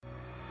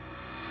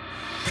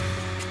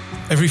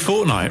Every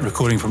fortnight,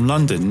 recording from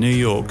London, New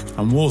York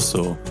and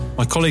Warsaw,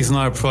 my colleagues and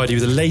I will provide you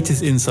with the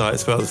latest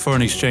insights about the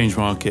foreign exchange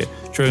market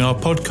during our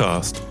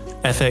podcast,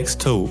 FX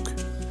Talk.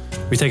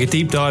 We take a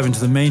deep dive into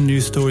the main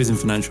news stories in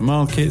financial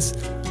markets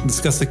and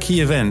discuss the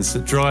key events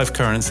that drive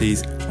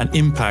currencies and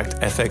impact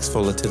FX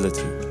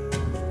volatility.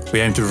 We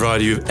aim to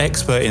provide you with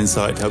expert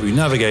insight to help you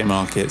navigate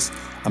markets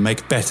and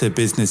make better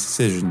business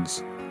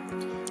decisions.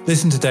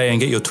 Listen today and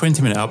get your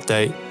 20-minute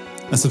update,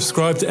 and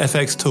subscribe to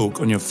FX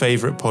Talk on your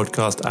favourite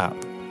podcast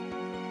app.